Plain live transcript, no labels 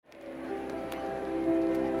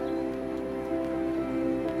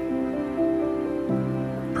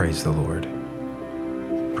Praise the Lord.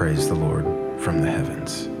 Praise the Lord from the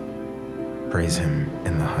heavens. Praise him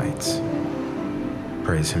in the heights.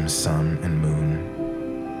 Praise him, sun and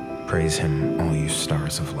moon. Praise him, all you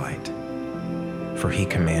stars of light. For he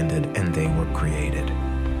commanded, and they were created,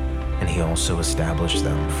 and he also established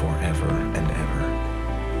them forever and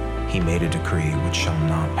ever. He made a decree which shall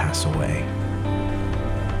not pass away.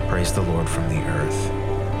 Praise the Lord from the earth,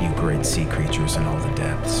 you great sea creatures in all the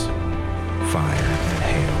depths, fire and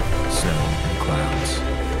hail, snow and clouds,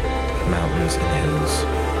 mountains and hills,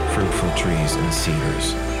 fruitful trees and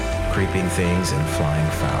cedars, creeping things and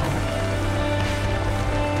flying fowl,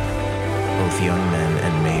 both young men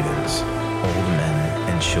and maidens, old men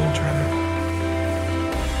and children.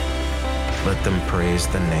 Let them praise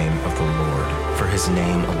the name of the Lord, for his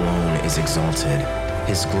name alone is exalted.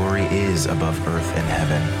 His glory is above earth and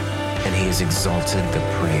heaven, and he has exalted the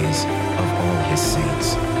praise of all his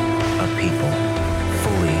saints, a people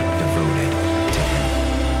fully devoted to him.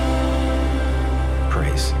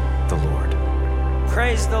 Praise the Lord.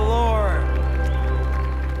 Praise the Lord.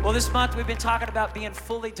 Well, this month we've been talking about being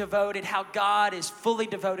fully devoted, how God is fully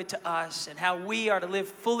devoted to us and how we are to live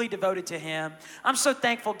fully devoted to him. I'm so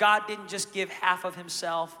thankful God didn't just give half of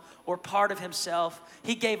himself or part of himself.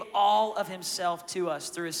 He gave all of himself to us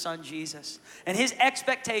through his son, Jesus. And his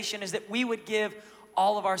expectation is that we would give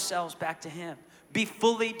all of ourselves back to him, be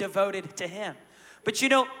fully devoted to him. But you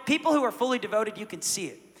know, people who are fully devoted, you can see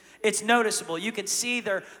it. It's noticeable. You can see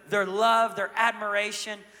their love, their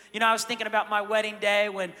admiration. You know, I was thinking about my wedding day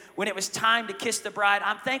when it was time to kiss the bride.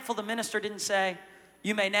 I'm thankful the minister didn't say,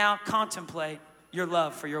 "You may now contemplate your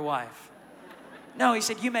love for your wife." No, he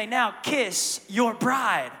said, "You may now kiss your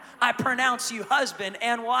bride. I pronounce you husband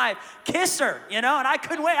and wife. Kiss her," you know, and I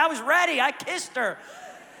couldn't wait. I was ready. I kissed her.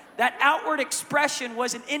 That outward expression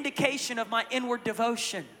was an indication of my inward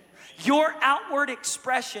devotion. Your outward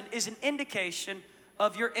expression is an indication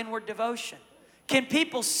of your inward devotion. Can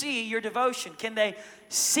people see your devotion? Can they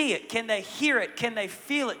see it? Can they hear it? Can they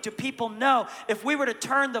feel it? Do people know? If we were to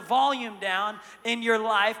turn the volume down in your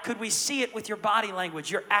life, could we see it with your body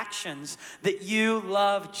language, your actions, that you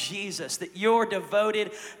love Jesus, that you're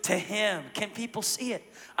devoted to him? Can people see it?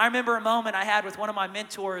 I remember a moment I had with one of my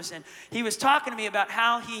mentors, and he was talking to me about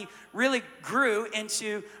how he really grew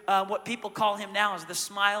into what people call him now as the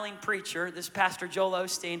smiling preacher, this Pastor Joel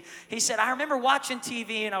Osteen. He said, "I remember watching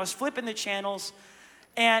TV and I was flipping the channels,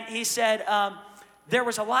 and he said, there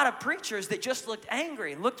was a lot of preachers that just looked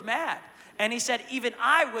angry and looked mad. And he said, even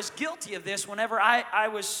I was guilty of this whenever I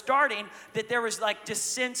was starting, that there was like this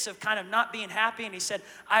sense of kind of not being happy. And he said,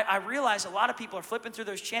 I realized a lot of people are flipping through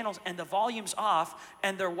those channels and the volume's off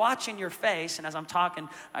and they're watching your face. And as I'm talking,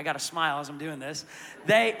 I got to smile as I'm doing this.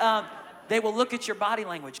 They will look at your body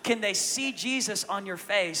language. Can they see Jesus on your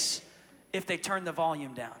face if they turn the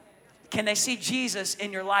volume down? Can they see Jesus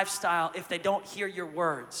in your lifestyle if they don't hear your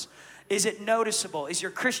words? Is it noticeable? Is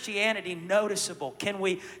your Christianity noticeable? Can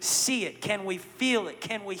we see it? Can we feel it?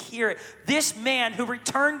 Can we hear it? This man who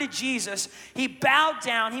returned to Jesus, he bowed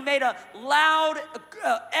down. He made a loud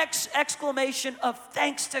exclamation of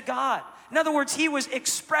thanks to God. In other words, he was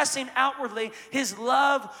expressing outwardly his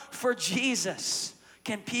love for Jesus.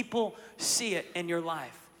 Can people see it in your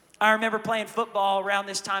life? I remember playing football around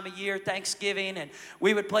this time of year, Thanksgiving, and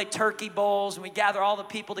we would play turkey bowls, and we'd gather all the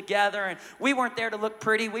people together, and we weren't there to look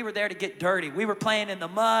pretty. We were there to get dirty. We were playing in the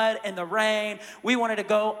mud, in the rain. We wanted to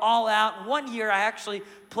go all out. And one year, I actually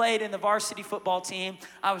played in the varsity football team.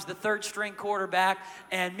 I was the third string quarterback,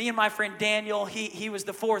 and me and my friend Daniel, he was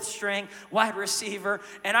the fourth string wide receiver.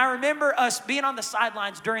 And I remember us being on the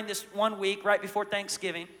sidelines during this 1 week right before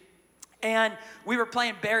Thanksgiving. And we were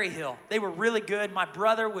playing Berry Hill. They were really good. My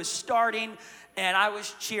brother was starting, and I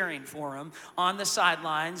was cheering for him on the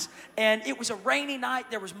sidelines. And it was a rainy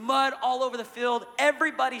night. There was mud all over the field.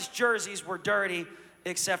 Everybody's jerseys were dirty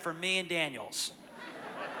except for me and Daniel's.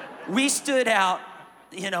 We stood out,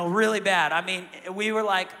 really bad. I mean, we were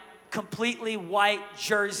like completely white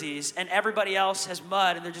jerseys, and everybody else has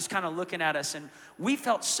mud, and they're just kind of looking at us. And we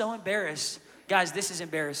felt so embarrassed. Guys, this is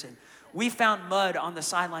embarrassing. We found mud on the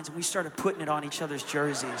sidelines and we started putting it on each other's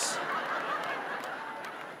jerseys.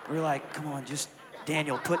 We were like, come on, just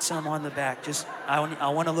Daniel, put some on the back. Just, I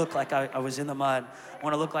want to look like I was in the mud. I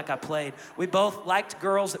want to look like I played. We both liked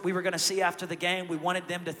girls that we were going to see after the game. We wanted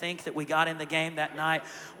them to think that we got in the game that night.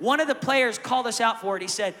 One of the players called us out for it. He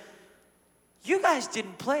said, "You guys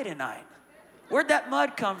didn't play tonight. Where'd that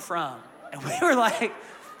mud come from?" And we were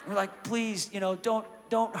like, please,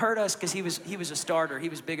 don't hurt us, because he was a starter. He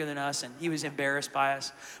was bigger than us, and he was embarrassed by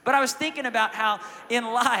us. But I was thinking about how in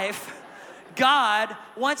life, God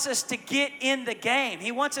wants us to get in the game.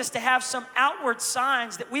 He wants us to have some outward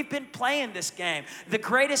signs that we've been playing this game. The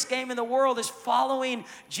greatest game in the world is following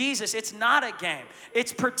Jesus. It's not a game.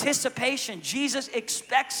 It's participation. Jesus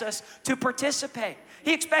expects us to participate.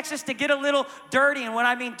 He expects us to get a little dirty. And when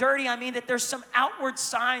I mean dirty, I mean that there's some outward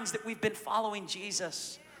signs that we've been following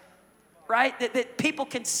Jesus. Right? That people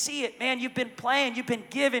can see it. Man, you've been playing, you've been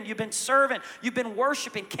giving, you've been serving, you've been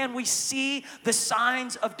worshiping. Can we see the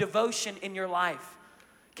signs of devotion in your life?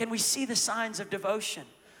 Can we see the signs of devotion?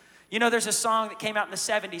 You know, there's a song that came out in the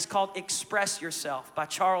 70s called Express Yourself by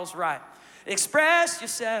Charles Wright. Express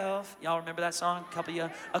yourself. Y'all remember that song? A couple of you?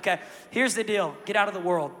 Okay, here's the deal. Get out of the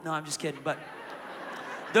world. No, I'm just kidding. But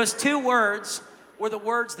those two words were the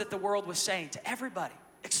words that the world was saying to everybody.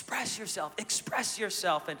 Express yourself, express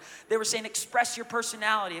yourself. And they were saying, express your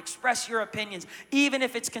personality, express your opinions, even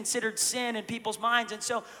if it's considered sin in people's minds. And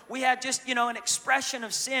so we had just, an expression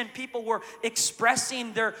of sin. People were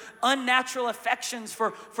expressing their unnatural affections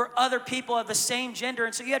for other people of the same gender.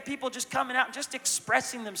 And so you had people just coming out and just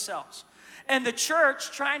expressing themselves. And the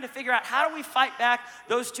church, trying to figure out how do we fight back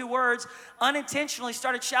those two words, unintentionally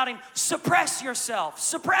started shouting, suppress yourself,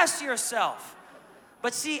 suppress yourself.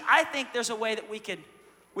 But see, I think there's a way that we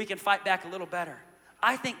can fight back a little better.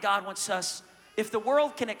 I think God wants us, if the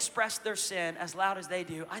world can express their sin as loud as they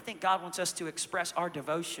do, I think God wants us to express our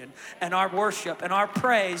devotion and our worship and our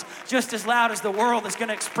praise just as loud as the world is going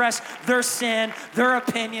to express their sin, their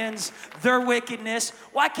opinions, their wickedness.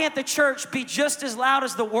 Why can't the church be just as loud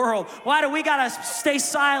as the world? Why do we got to stay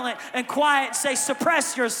silent and quiet and say,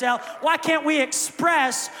 suppress yourself? Why can't we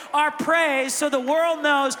express our praise so the world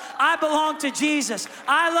knows I belong to Jesus?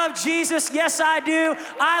 I love Jesus. Yes, I do.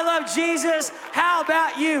 I love Jesus. How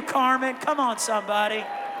about you, Carmen? Come on, somebody.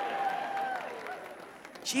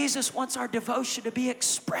 Jesus wants our devotion to be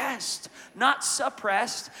expressed, not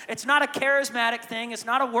suppressed. It's not a charismatic thing. It's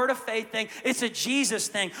not a word of faith thing. It's a Jesus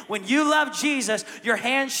thing. When you love Jesus, your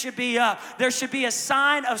hands should be up. There should be a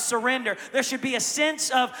sign of surrender. There should be a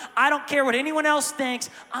sense of, I don't care what anyone else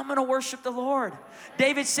thinks. I'm going to worship the Lord.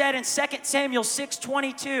 David said in 2 Samuel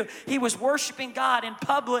 6:22, he was worshiping God in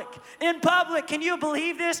public. In public, can you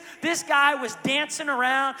believe this? This guy was dancing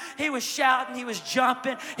around. He was shouting. He was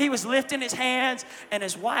jumping. He was lifting his hands. And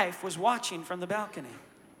his wife was watching from the balcony.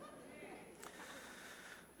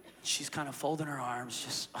 She's kind of folding her arms,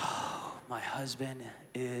 just, oh, my husband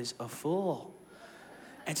is a fool.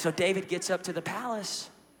 And so David gets up to the palace,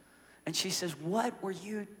 and she says, what were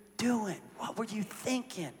you doing? What were you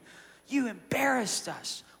thinking? You embarrassed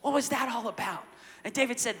us. What was that all about? And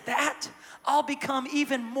David said, that? I'll become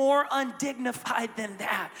even more undignified than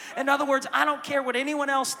that. In other words, I don't care what anyone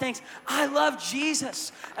else thinks. I love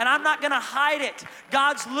Jesus, and I'm not going to hide it.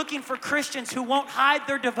 God's looking for Christians who won't hide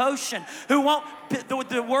their devotion, who won't,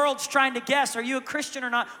 the world's trying to guess, are you a Christian or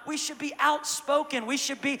not? We should be outspoken. We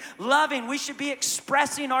should be loving. We should be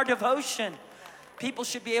expressing our devotion. People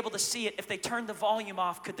should be able to see it. If they turn the volume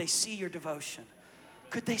off, could they see your devotion?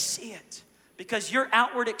 Could they see it? Because your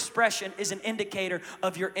outward expression is an indicator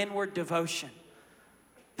of your inward devotion.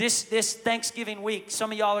 This Thanksgiving week,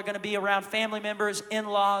 some of y'all are going to be around family members,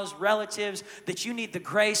 in-laws, relatives that you need the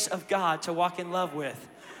grace of God to walk in love with.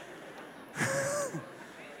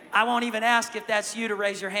 I won't even ask if that's you to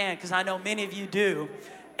raise your hand, because I know many of you do,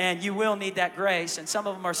 and you will need that grace, and some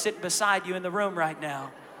of them are sitting beside you in the room right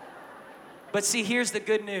now. But see, here's the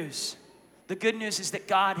good news. The good news is that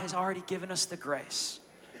God has already given us the grace.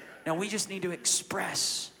 Now we just need to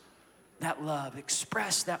express that love,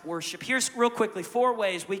 express that worship. Here's real quickly 4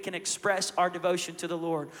 ways we can express our devotion to the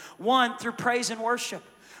Lord. 1, through praise and worship.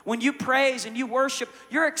 When you praise and you worship,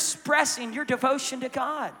 you're expressing your devotion to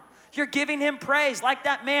God. You're giving him praise, like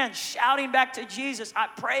that man shouting back to Jesus, I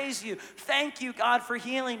praise you. Thank you, God, for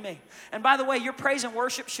healing me. And by the way, your praise and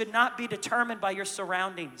worship should not be determined by your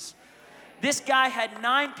surroundings. This guy had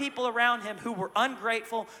 9 people around him who were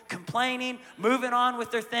ungrateful, complaining, moving on with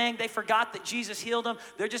their thing. They forgot that Jesus healed them.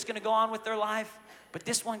 They're just going to go on with their life. But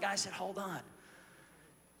this one guy said, hold on.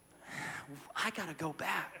 I got to go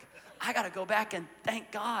back. I got to go back and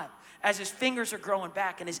thank God. As his fingers are growing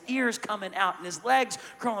back and his ears coming out and his legs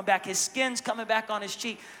growing back, his skin's coming back on his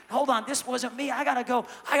cheek. Hold on, this wasn't me. I got to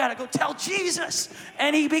go tell Jesus.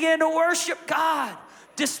 And he began to worship God.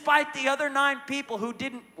 Despite the other 9 people who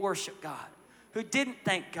didn't worship God, who didn't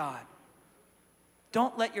thank God.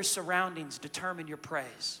 Don't let your surroundings determine your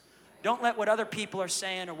praise. Don't let what other people are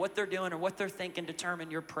saying or what they're doing or what they're thinking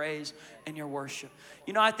determine your praise and your worship.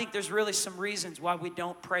 You know, I think there's really some reasons why we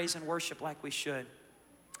don't praise and worship like we should.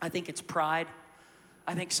 I think it's pride.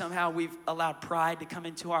 I think somehow we've allowed pride to come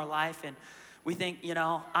into our life, and we think,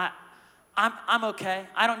 I'm okay.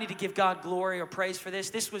 I don't need to give God glory or praise for this.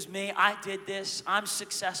 This was me. I did this. I'm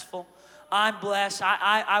successful. I'm blessed.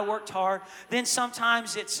 I worked hard. Then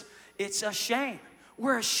sometimes it's a shame.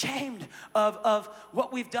 We're ashamed of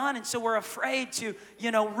what we've done, and so we're afraid to,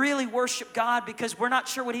 really worship God because we're not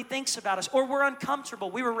sure what He thinks about us, or we're uncomfortable.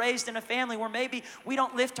 We were raised in a family where maybe we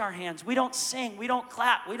don't lift our hands, we don't sing, we don't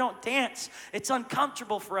clap, we don't dance. It's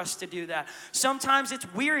uncomfortable for us to do that. Sometimes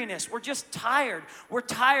it's weariness. We're just tired. We're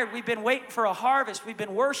tired. We've been waiting for a harvest. We've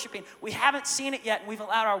been worshiping. We haven't seen it yet, and we've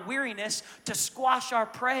allowed our weariness to squash our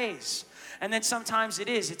praise. And then sometimes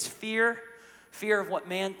it's fear. Fear of what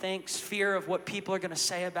man thinks, fear of what people are going to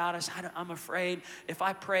say about us. I'm afraid if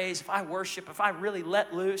I praise, if I worship, if I really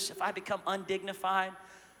let loose, if I become undignified,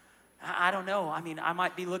 I don't know. I mean, I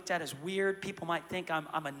might be looked at as weird. People might think I'm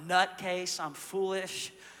a nutcase, I'm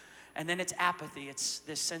foolish. And then it's apathy. It's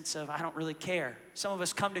this sense of I don't really care. Some of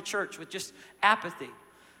us come to church with just apathy.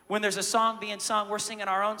 When there's a song being sung, we're singing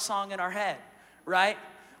our own song in our head, right?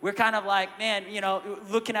 We're kind of like, man,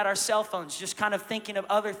 looking at our cell phones, just kind of thinking of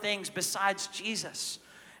other things besides Jesus.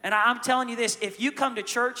 And I'm telling you this, if you come to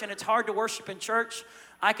church and it's hard to worship in church,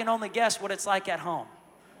 I can only guess what it's like at home.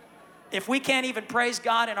 If we can't even praise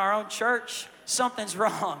God in our own church, something's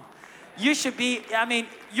wrong. You should be,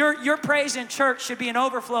 your praise in church should be an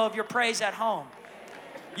overflow of your praise at home.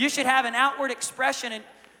 You should have an outward expression. And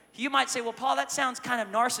you might say, well, Paul, that sounds kind of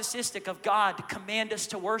narcissistic of God to command us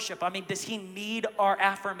to worship. I mean, does He need our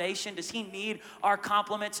affirmation? Does He need our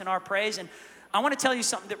compliments and our praise? And I want to tell you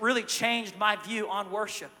something that really changed my view on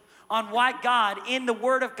worship, on why God, in the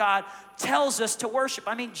Word of God, tells us to worship.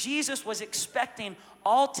 I mean, Jesus was expecting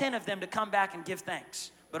all 10 of them to come back and give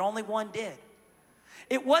thanks, but only one did.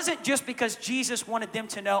 It wasn't just because Jesus wanted them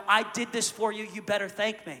to know, I did this for you, you better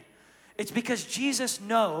thank me. It's because Jesus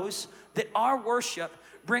knows that our worship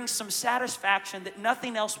brings some satisfaction that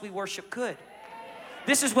nothing else we worship could.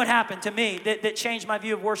 This is what happened to me that changed my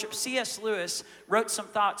view of worship. C.S. Lewis wrote some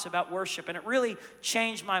thoughts about worship, and it really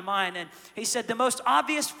changed my mind. And he said, the most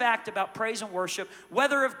obvious fact about praise and worship,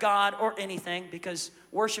 whether of God or anything, because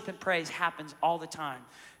worship and praise happens all the time,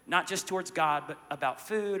 not just towards God, but about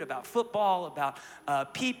food, about football, about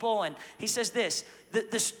people. And he says this,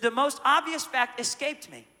 the most obvious fact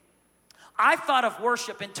escaped me. I thought of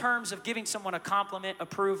worship in terms of giving someone a compliment,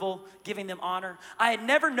 approval, giving them honor. I had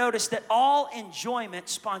never noticed that all enjoyment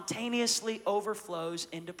spontaneously overflows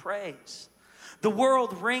into praise. The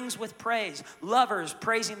world rings with praise. Lovers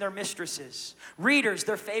praising their mistresses. Readers,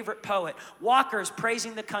 their favorite poet. Walkers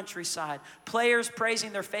praising the countryside. Players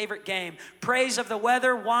praising their favorite game. Praise of the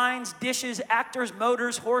weather, wines, dishes, actors,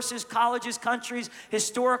 motors, horses, colleges, countries,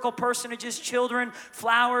 historical personages, children,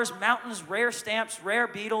 flowers, mountains, rare stamps, rare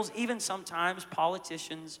beetles, even sometimes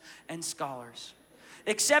politicians and scholars.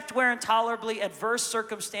 Except where intolerably adverse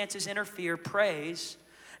circumstances interfere, praise,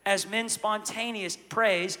 as men's spontaneous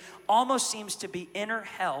praise, almost seems to be inner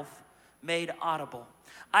health made audible.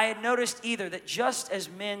 I had not noticed either that just as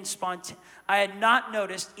men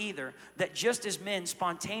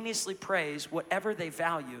spontaneously praise whatever they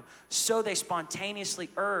value, so they spontaneously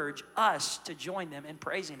urge us to join them in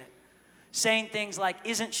praising it. Saying things like,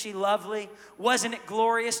 isn't she lovely? Wasn't it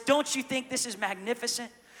glorious? Don't you think this is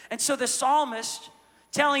magnificent? And so the psalmist,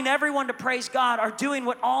 telling everyone to praise God, are doing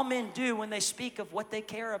what all men do when they speak of what they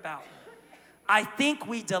care about. I think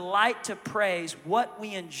we delight to praise what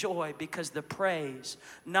we enjoy because the praise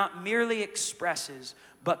not merely expresses,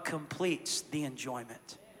 but completes the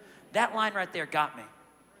enjoyment. That line right there got me.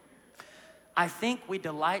 I think we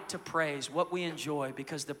delight to praise what we enjoy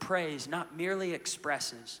because the praise not merely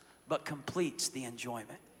expresses, but completes the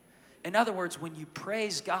enjoyment. In other words, when you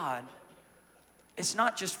praise God, it's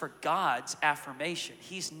not just for God's affirmation.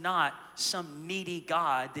 He's not some needy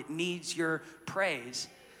God that needs your praise.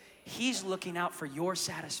 He's looking out for your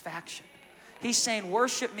satisfaction. He's saying,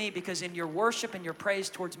 worship me because in your worship and your praise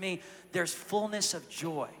towards me, there's fullness of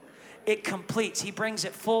joy. It completes. He brings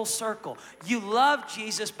it full circle. You love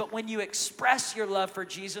Jesus, but when you express your love for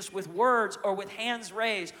Jesus with words or with hands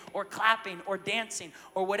raised or clapping or dancing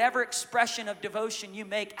or whatever expression of devotion you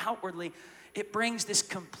make outwardly, it brings this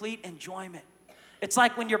complete enjoyment. It's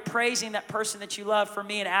like when you're praising that person that you love. For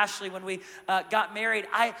me and Ashley, when we got married,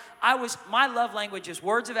 my love language is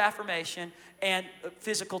words of affirmation and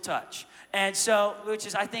physical touch. And so, which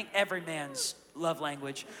is, I think, every man's love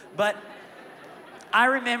language. But I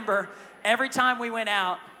remember every time we went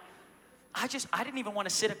out, I didn't even want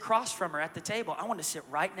to sit across from her at the table. I wanted to sit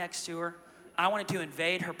right next to her. I wanted to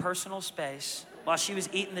invade her personal space while she was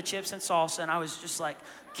eating the chips and salsa, and I was just like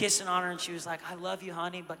kissing on her, and she was like, I love you,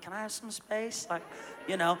 honey, but can I have some space?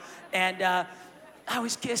 And I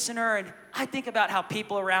was kissing her, and I think about how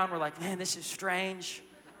people around were like, man, this is strange.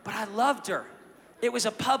 But I loved her. It was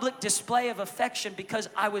a public display of affection because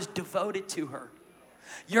I was devoted to her.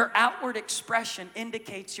 Your outward expression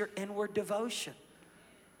indicates your inward devotion.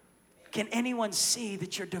 Can anyone see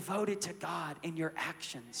that you're devoted to God in your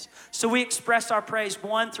actions? So we express our praise,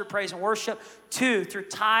 1, through praise and worship, 2, through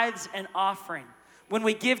tithes and offering. When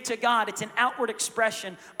we give to God, it's an outward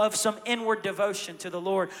expression of some inward devotion to the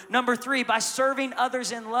Lord. Number 3, by serving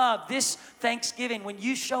others in love. This Thanksgiving, when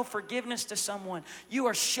you show forgiveness to someone, you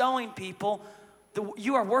are showing people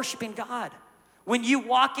you are worshiping God. When you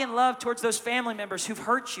walk in love towards those family members who've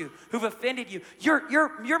hurt you, who've offended you,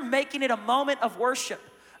 you're making it a moment of worship.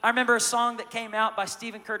 I remember a song that came out by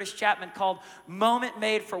Stephen Curtis Chapman called Moment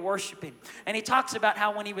Made for Worshiping. And he talks about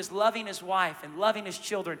how when he was loving his wife and loving his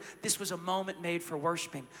children, this was a moment made for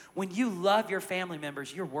worshiping. When you love your family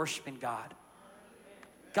members, you're worshiping God.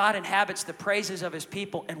 God inhabits the praises of his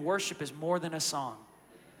people, and worship is more than a song.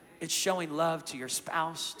 It's showing love to your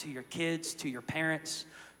spouse, to your kids, to your parents,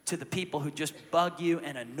 to the people who just bug you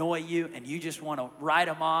and annoy you and you just want to write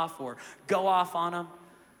them off or go off on them.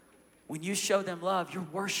 When you show them love, you're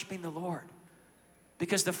worshiping the Lord.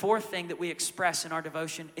 Because the 4th thing that we express in our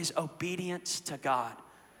devotion is obedience to God.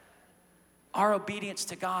 Our obedience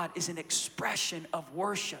to God is an expression of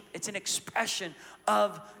worship. It's an expression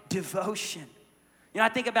of devotion. You know, I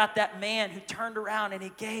think about that man who turned around and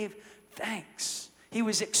he gave thanks. He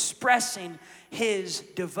was expressing his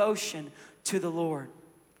devotion to the Lord.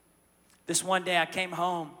 This one day I came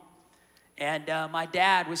home, and my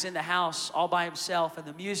dad was in the house all by himself, and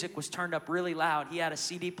the music was turned up really loud. He had a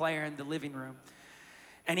CD player in the living room.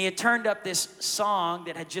 And he had turned up this song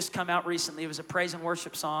that had just come out recently. It was a praise and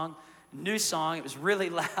worship song, new song. It was really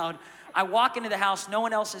loud. I walk into the house, no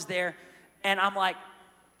one else is there, and I'm like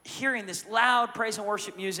hearing this loud praise and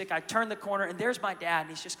worship music. I turn the corner, and there's my dad, and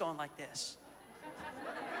he's just going like this.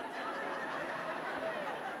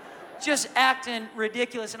 Just acting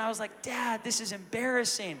ridiculous. And I was like, Dad, this is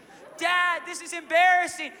embarrassing. Dad, this is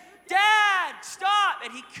embarrassing. Dad, stop.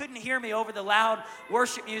 And he couldn't hear me over the loud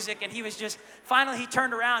worship music. And he was just, finally he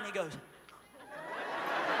turned around and he goes.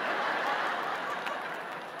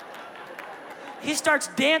 He starts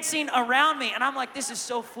dancing around me. And I'm like, this is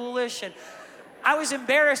so foolish. And I was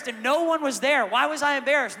embarrassed and no one was there. Why was I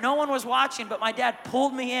embarrassed? No one was watching, but my dad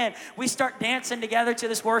pulled me in. We start dancing together to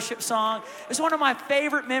this worship song. It's one of my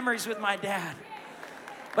favorite memories with my dad.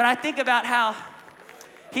 But I think about how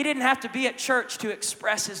he didn't have to be at church to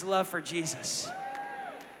express his love for Jesus.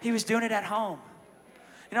 He was doing it at home.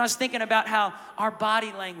 You know, I was thinking about how our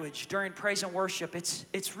body language during praise and worship,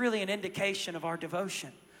 it's really an indication of our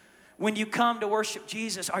devotion. When you come to worship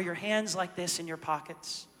Jesus, are your hands like this in your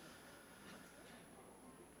pockets?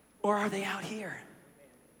 Or are they out here?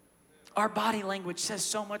 Our body language says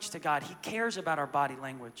so much to God. He cares about our body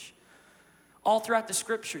language. All throughout the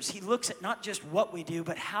scriptures, he looks at not just what we do,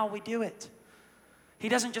 but how we do it. He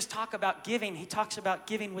doesn't just talk about giving. He talks about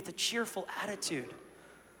giving with a cheerful attitude.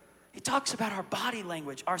 He talks about our body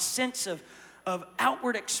language, our sense of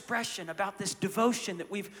outward expression about this devotion that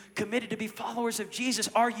we've committed to be followers of Jesus.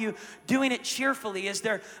 Are you doing it cheerfully? Is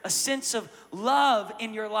there a sense of love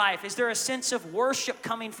in your life? Is there a sense of worship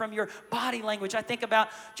coming from your body language? I think about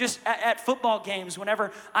just at football games,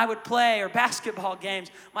 whenever I would play, or basketball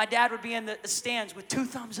games, my dad would be in the stands with 2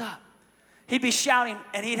 thumbs up. He'd be shouting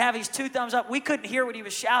and he'd have his 2 thumbs up. We couldn't hear what he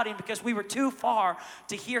was shouting because we were too far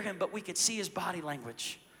to hear him, but we could see his body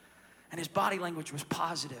language. And his body language was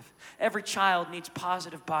positive. Every child needs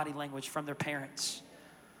positive body language from their parents.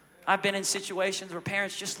 I've been in situations where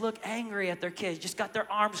parents just look angry at their kids, just got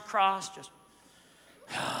their arms crossed, just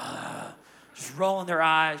rolling their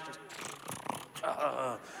eyes, just,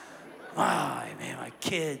 man, my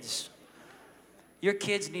kids. Your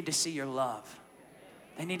kids need to see your love.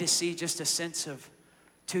 They need to see just a sense of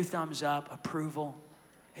 2 thumbs up, approval.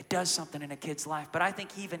 It does something in a kid's life. But I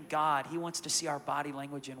think even God, he wants to see our body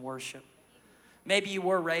language in worship. Maybe you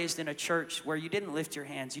were raised in a church where you didn't lift your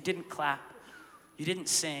hands, you didn't clap, you didn't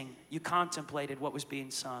sing, you contemplated what was being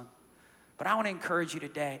sung. But I want to encourage you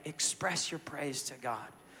today, express your praise to God.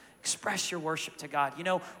 Express your worship to God. You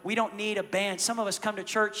know, we don't need a band. Some of us come to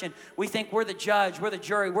church and we think we're the judge, we're the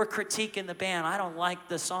jury, we're critiquing the band. I don't like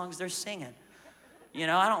the songs they're singing. You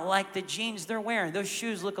know, I don't like the jeans they're wearing. Those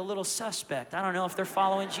shoes look a little suspect. I don't know if they're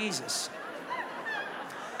following Jesus.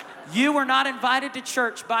 You were not invited to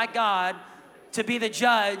church by God to be the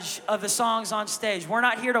judge of the songs on stage. We're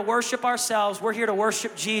not here to worship ourselves. We're here to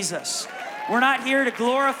worship Jesus. We're not here to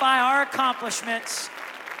glorify our accomplishments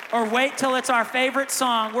or wait till it's our favorite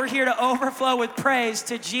song. We're here to overflow with praise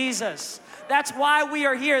to Jesus. That's why we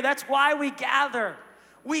are here. That's why we gather.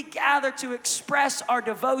 We gather to express our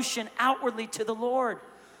devotion outwardly to the Lord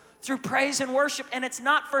through praise and worship. And it's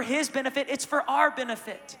not for His benefit, it's for our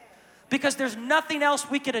benefit. Because there's nothing else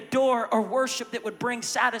we could adore or worship that would bring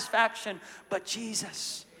satisfaction but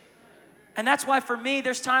Jesus. And that's why for me,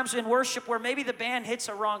 there's times in worship where maybe the band hits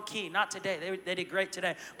a wrong key. Not today, they did great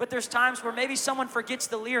today. But there's times where maybe someone forgets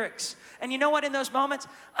the lyrics. And you know what, in those moments,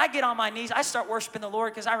 I get on my knees, I start worshiping the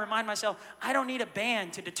Lord because I remind myself, I don't need a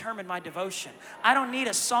band to determine my devotion. I don't need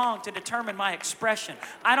a song to determine my expression.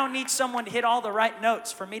 I don't need someone to hit all the right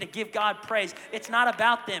notes for me to give God praise. It's not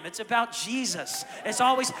about them, it's about Jesus. It's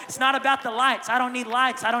not about the lights. I don't need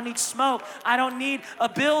lights, I don't need smoke. I don't need a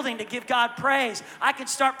building to give God praise. I can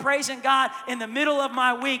start praising God in the middle of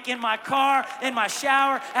my week, in my car, in my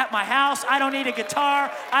shower, at my house. I don't need a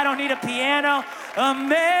guitar. I don't need a piano.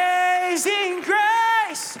 Amazing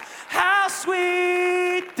grace, how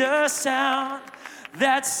sweet the sound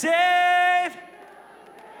that saved.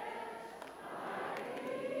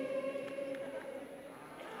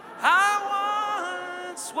 I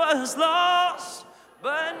once was lost,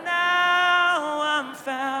 but now I'm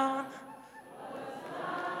found.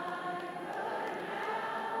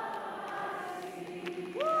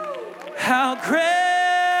 How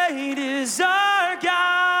great is our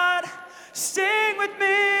God? Sing with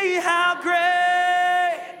me, how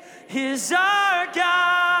great is our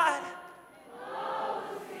God? Oh,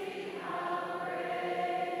 sing how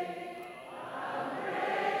great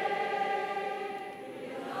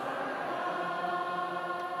is our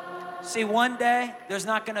God. See, one day, there's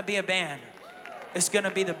not going to be a band. It's going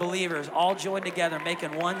to be the believers all joined together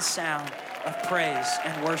making one sound of praise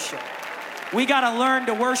and worship. We got to learn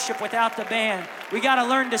to worship without the band. We got to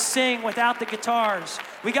learn to sing without the guitars.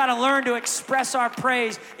 We got to learn to express our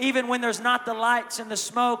praise even when there's not the lights and the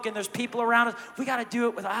smoke and there's people around us. We got to do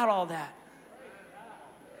it without all that.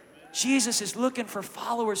 Jesus is looking for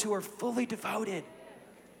followers who are fully devoted.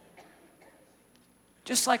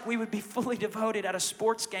 Just like we would be fully devoted at a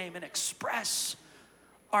sports game and express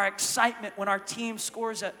our excitement when our team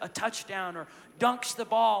scores a touchdown or dunks the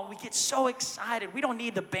ball. We get so excited. We don't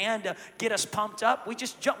need the band to get us pumped up. We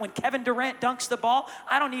just jump. When Kevin Durant dunks the ball,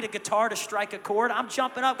 I don't need a guitar to strike a chord. I'm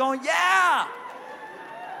jumping up going, yeah!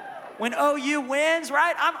 When OU wins,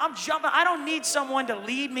 right, I'm jumping. I don't need someone to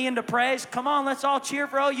lead me into praise. Come on, let's all cheer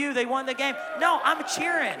for OU. They won the game. No, I'm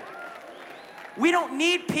cheering. We don't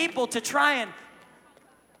need people to try and,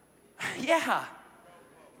 yeah.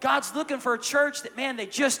 God's looking for a church that, man, they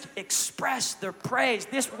just express their praise.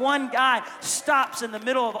 This one guy stops in the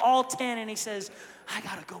middle of all 10 and he says, I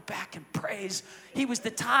got to go back and praise. He was the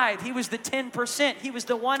tithe. He was the 10%. He was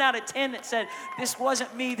the 1 out of 10 that said, this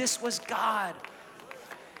wasn't me, this was God.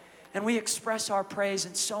 And we express our praise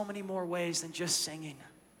in so many more ways than just singing.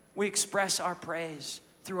 We express our praise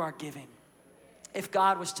through our giving. If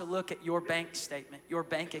God was to look at your bank statement, your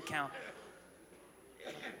bank account,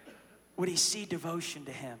 would He see devotion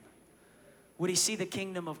to Him? Would He see the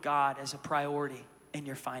kingdom of God as a priority in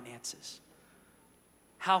your finances?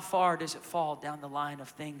 How far does it fall down the line of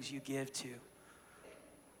things you give to?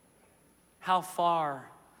 How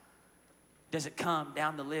far does it come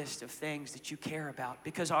down the list of things that you care about?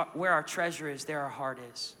 Because where our treasure is, there our heart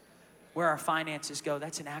is. Where our finances go,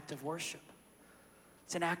 that's an act of worship.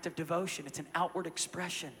 It's an act of devotion. It's an outward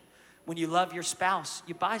expression. When you love your spouse,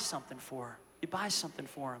 you buy something for her. You buy something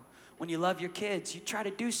for him. When you love your kids, you try to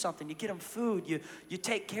do something. You get them food. You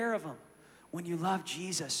take care of them. When you love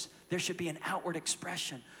Jesus, there should be an outward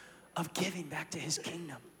expression of giving back to His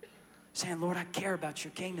kingdom. Saying, Lord, I care about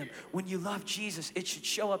your kingdom. When you love Jesus, it should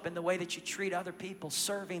show up in the way that you treat other people,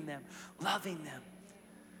 serving them, loving them.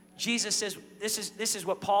 Jesus says, this is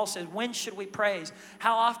what Paul says, when should we praise?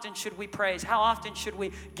 How often should we praise? How often should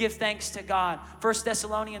we give thanks to God? 1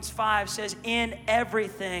 Thessalonians 5 says, in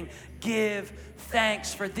everything give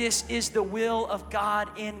thanks, for this is the will of God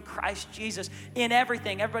in Christ Jesus. In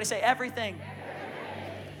everything. Everybody say everything.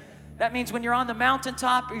 That means when you're on the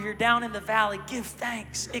mountaintop or you're down in the valley, give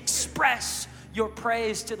thanks. Express your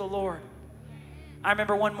praise to the Lord. I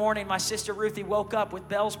remember one morning my sister Ruthie woke up with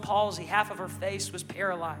Bell's palsy. Half of her face was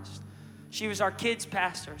paralyzed. She was our kids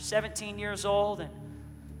pastor, 17 years old, and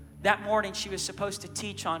that morning she was supposed to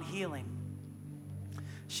teach on healing.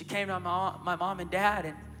 She came to my mom and dad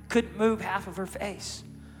and couldn't move half of her face.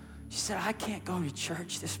 She said, I can't go to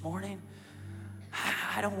church this morning.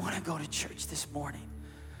 I don't want to go to church this morning.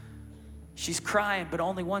 She's crying, but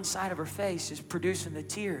only one side of her face is producing the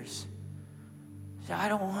tears. She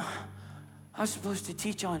said, I was supposed to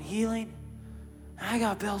teach on healing. I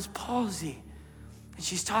got Bell's palsy. And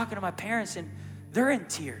she's talking to my parents, and they're in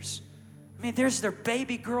tears. I mean, there's their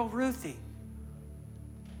baby girl, Ruthie.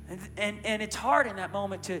 And it's hard in that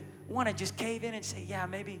moment to want to just cave in and say, yeah,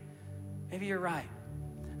 maybe you're right.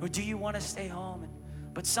 Or do you want to stay home?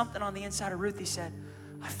 But something on the inside of Ruthie said,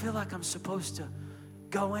 I feel like I'm supposed to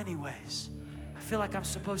go anyways. I feel like I'm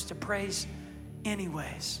supposed to praise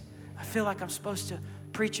anyways. I feel like I'm supposed to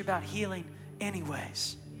preach about healing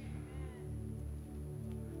anyways.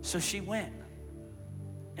 So she went,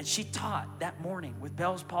 and she taught that morning with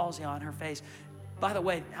Bell's palsy on her face. By the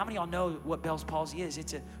way, how many of y'all know what Bell's palsy is?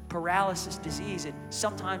 It's a paralysis disease.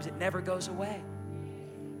 Sometimes it never goes away.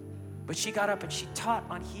 But she got up and she taught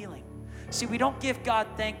on healing. See, we don't give God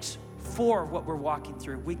thanks for what we're walking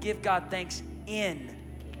through. We give God thanks in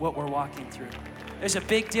what we're walking through. There's a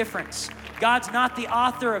big difference. God's not the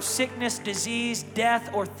author of sickness, disease,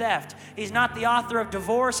 death, or theft. He's not the author of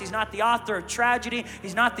divorce. He's not the author of tragedy.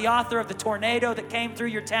 He's not the author of the tornado that came through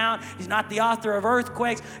your town. He's not the author of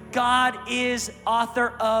earthquakes. God is author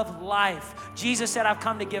of life. Jesus said, I've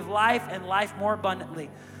come to give life and life more abundantly.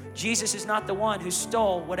 Jesus is not the one who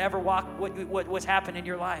stole what's happened in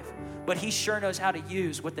your life, but he sure knows how to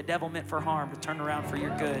use what the devil meant for harm to turn around for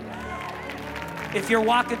your good. If you're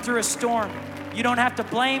walking through a storm, you don't have to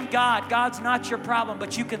blame God. God's not your problem,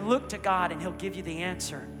 but you can look to God and he'll give you the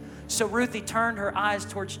answer. So Ruthie turned her eyes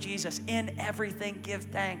towards Jesus. In everything, give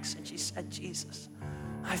thanks. And she said, Jesus,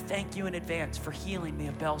 I thank you in advance for healing me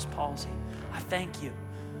of Bell's palsy. I thank you.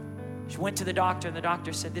 She went to the doctor, and the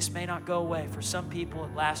doctor said, this may not go away. For some people,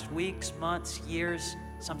 it lasts weeks, months, years.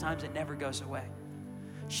 Sometimes it never goes away.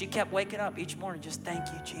 She kept waking up each morning, just thank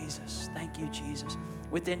you, Jesus. Thank you, Jesus.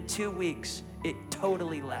 Within 2 weeks, it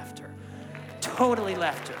totally left her. Totally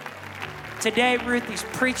left her. Today, Ruthie's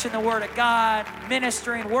preaching the word of God,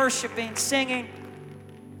 ministering, worshiping, singing.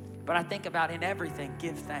 But I think about in everything,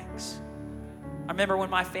 give thanks. I remember when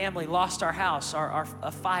my family lost our house,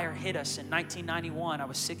 a fire hit us in 1991. I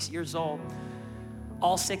was 6 years old.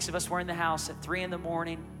 All 6 of us were in the house at 3 in the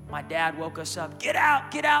morning. My dad woke us up, get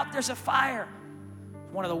out, there's a fire.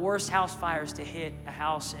 One of the worst house fires to hit a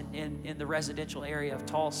house in the residential area of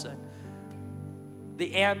Tulsa.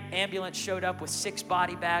 The ambulance showed up with 6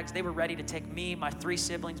 body bags. They were ready to take me, my 3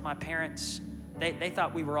 siblings, my parents. They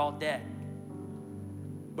thought we were all dead.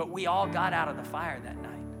 But we all got out of the fire that night.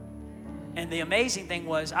 And the amazing thing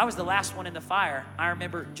was, I was the last one in the fire. I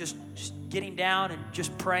remember just getting down and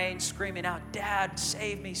just praying, screaming out, Dad,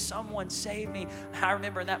 save me, someone save me. I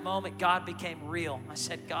remember in that moment, God became real. I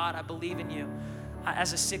said, God, I believe in you.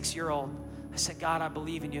 As a 6-year-old, I said, God, I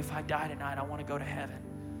believe in you. If I die tonight, I want to go to heaven.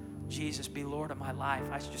 Jesus, be Lord of my life.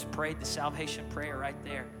 I just prayed the salvation prayer right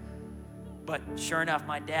there. But sure enough,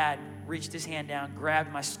 my dad reached his hand down,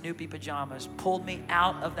 grabbed my Snoopy pajamas, pulled me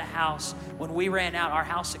out of the house. When we ran out, our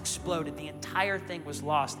house exploded. The entire thing was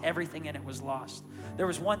lost. Everything in it was lost. There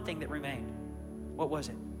was one thing that remained. What was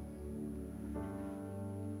it?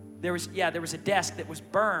 There was a desk that was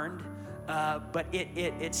burned, but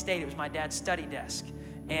it stayed. It was my dad's study desk.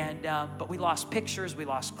 But we lost pictures, we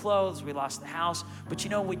lost clothes, we lost the house. But you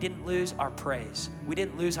know, we didn't lose our praise. We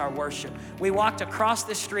didn't lose our worship. We walked across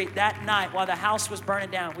the street that night while the house was burning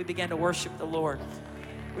down. We began to worship the Lord.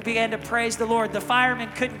 We began to praise the Lord. The firemen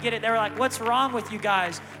couldn't get it. They were like, what's wrong with you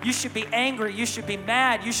guys? You should be angry. You should be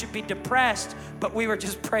mad. You should be depressed. But we were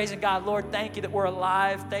just praising God. Lord, thank you that we're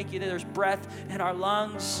alive. Thank you that there's breath in our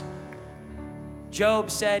lungs.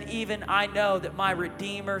 Job said, even I know that my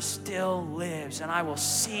Redeemer still lives and I will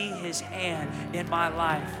see his hand in my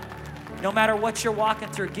life. No matter what you're walking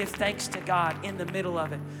through, give thanks to God in the middle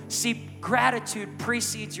of it. See, gratitude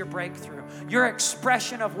precedes your breakthrough. Your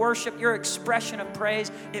expression of worship, your expression of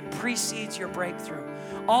praise, it precedes your breakthrough.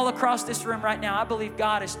 All across this room right now, I believe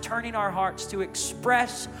God is turning our hearts to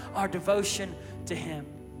express our devotion to him.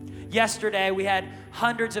 Yesterday, we had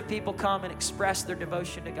hundreds of people come and express their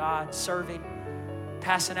devotion to God, serving,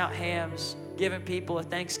 passing out hams, giving people a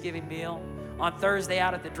Thanksgiving meal. On Thursday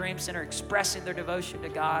out at the Dream Center, expressing their devotion to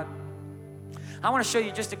God. I want to show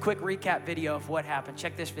you just a quick recap video of what happened.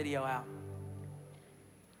 Check this video out.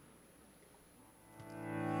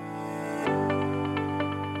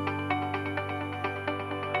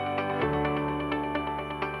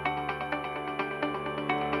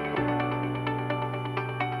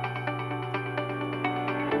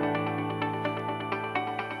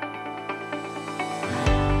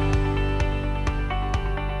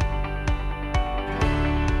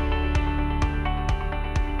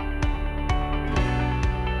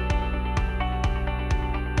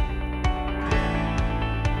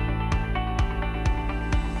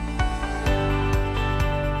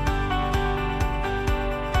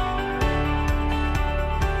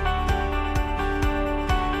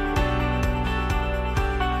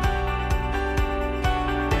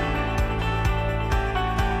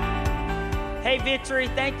 Victory,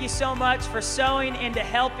 thank you so much for sowing into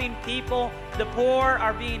helping people. The poor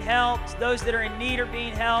are being helped. Those that are in need are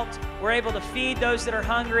being helped. We're able to feed those that are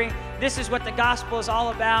hungry. This is what the gospel is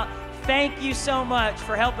all about. Thank you so much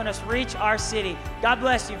for helping us reach our city. God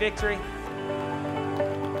bless you, Victory.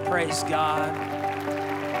 Praise God.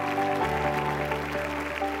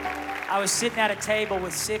 I was sitting at a table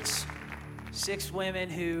with six women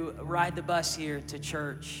who ride the bus here to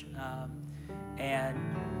church.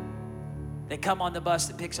 And they come on the bus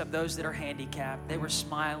that picks up those that are handicapped. They were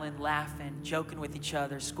smiling, laughing, joking with each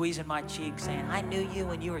other, squeezing my cheek, saying, I knew you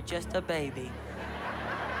when you were just a baby.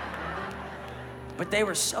 But they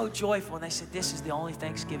were so joyful, and they said, this is the only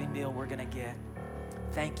Thanksgiving meal we're gonna get.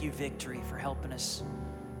 Thank you, Victory, for helping us.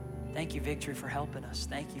 Thank you, Victory, for helping us.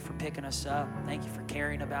 Thank you for picking us up. Thank you for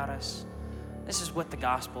caring about us. This is what the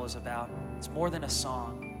gospel is about. It's more than a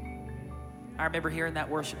song. I remember hearing that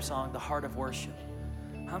worship song, The Heart of Worship.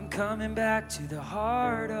 I'm coming back to the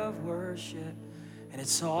heart of worship, and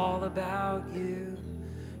it's all about you.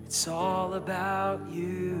 It's all about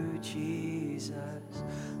you, Jesus.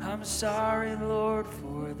 I'm sorry, Lord,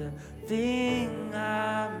 for the thing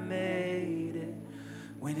I made it,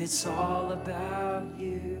 when it's all about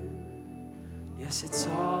you. Yes, it's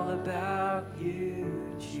all about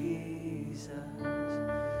you, Jesus.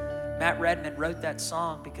 Matt Redman wrote that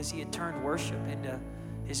song because he had turned worship into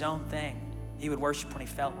his own thing. He would worship when he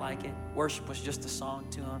felt like it. Worship was just a song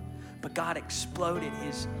to him. But God exploded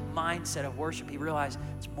his mindset of worship. He realized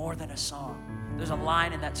it's more than a song. There's a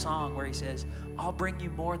line in that song where he says, I'll bring you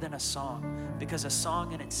more than a song, because a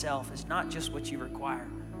song in itself is not just what you require,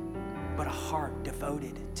 but a heart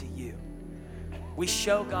devoted to you. We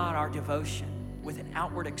show God our devotion with an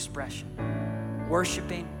outward expression,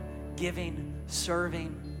 worshiping, giving,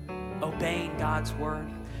 serving, obeying God's word.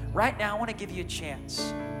 Right now, I want to give you a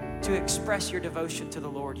chance to express your devotion to the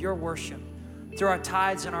Lord, your worship, through our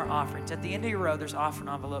tithes and our offerings. At the end of your row, there's offering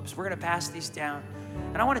envelopes. We're going to pass these down.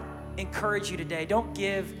 And I want to encourage you today, don't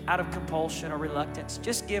give out of compulsion or reluctance.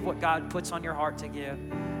 Just give what God puts on your heart to give.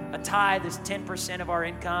 A tithe is 10% of our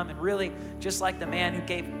income, and really, just like the man who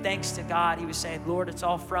gave thanks to God, he was saying, Lord, it's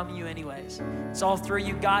all from you anyways. It's all through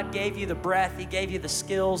you. God gave you the breath. He gave you the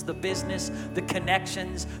skills, the business, the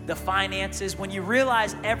connections, the finances. When you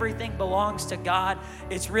realize everything belongs to God,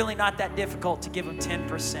 it's really not that difficult to give him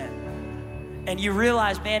 10%. And you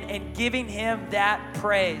realize, man, in giving him that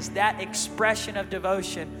praise, that expression of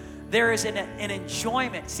devotion, there is an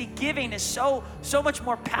enjoyment. See, giving is so much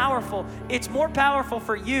more powerful. It's more powerful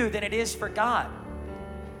for you than it is for God.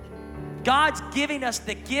 God's giving us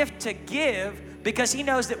the gift to give because he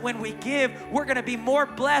knows that when we give, we're gonna be more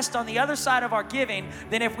blessed on the other side of our giving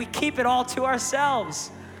than if we keep it all to ourselves.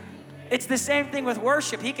 It's the same thing with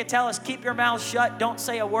worship. He could tell us, keep your mouth shut, don't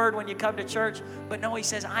say a word when you come to church. But no, he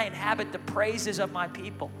says, I inhabit the praises of my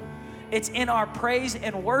people. It's in our praise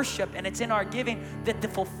and worship, and it's in our giving that the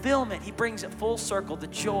fulfillment, he brings it full circle, the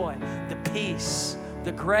joy, the peace,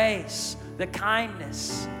 the grace, the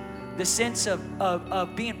kindness, the sense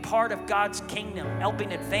of being part of God's kingdom,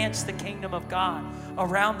 helping advance the kingdom of God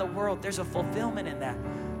around the world. There's a fulfillment in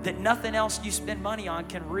that nothing else you spend money on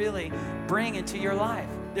can really bring into your life.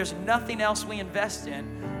 There's nothing else we invest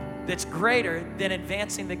in that's greater than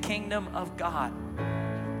advancing the kingdom of God.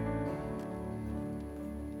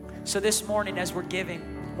 So this morning, as we're giving,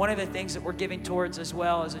 one of the things that we're giving towards as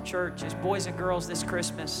well as a church is boys and girls this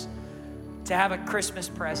Christmas to have a Christmas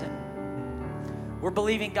present. We're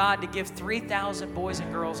believing God to give 3,000 boys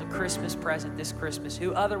and girls a Christmas present this Christmas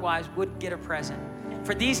who otherwise wouldn't get a present.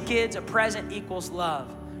 For these kids, a present equals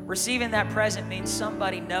love. Receiving that present means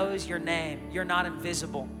somebody knows your name. You're not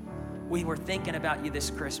invisible. We were thinking about you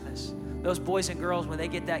this Christmas. Those boys and girls, when they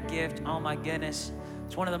get that gift, oh my goodness,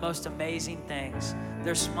 it's one of the most amazing things.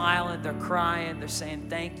 They're smiling, they're crying, they're saying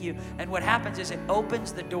thank you. And what happens is it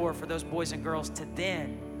opens the door for those boys and girls to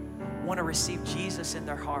then want to receive Jesus in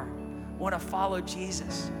their heart, want to follow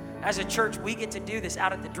Jesus. As a church, we get to do this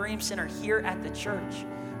out at the Dream Center here at the church.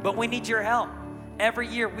 But we need your help. Every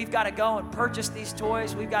year, we've got to go and purchase these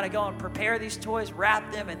toys. We've got to go and prepare these toys,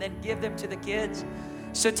 wrap them, and then give them to the kids.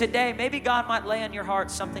 So today, maybe God might lay on your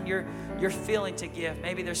heart something you're feeling to give.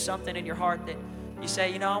 Maybe there's something in your heart that you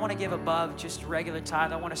say, you know, I want to give above just a regular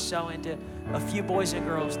tithe. I want to sow into a few boys and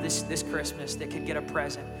girls this Christmas that could get a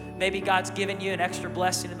present. Maybe God's given you an extra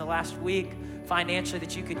blessing in the last week financially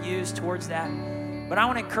that you could use towards that. But I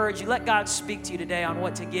want to encourage you, let God speak to you today on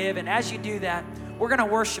what to give. And as you do that, we're going to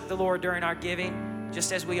worship the Lord during our giving,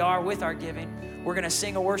 just as we are with our giving. We're going to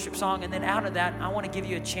sing a worship song. And then out of that, I want to give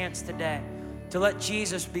you a chance today to let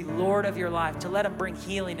Jesus be Lord of your life, to let him bring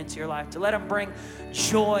healing into your life, to let him bring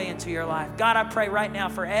joy into your life. God, I pray right now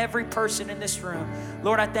for every person in this room.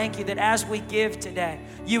 Lord, I thank you that as we give today,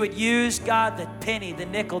 you would use, God, the penny, the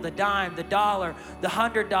nickel, the dime, the dollar, the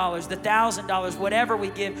 $100, the $1,000, whatever we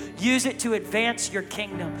give, use it to advance your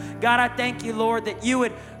kingdom. God, I thank you, Lord, that you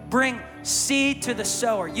would bring seed to the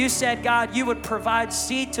sower. You said, God, you would provide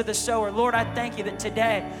seed to the sower. Lord, I thank you that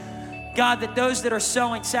today, God, that those that are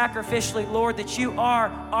sowing sacrificially, Lord, that you are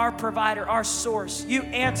our provider, our source. You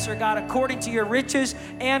answer, God, according to your riches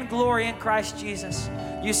and glory in Christ Jesus.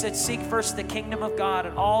 You said, seek first the kingdom of God,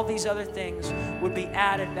 and all these other things would be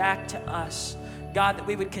added back to us. God, that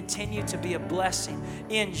we would continue to be a blessing.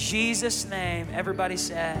 In Jesus' name, everybody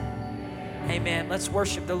said, amen. Let's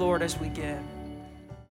worship the Lord as we give.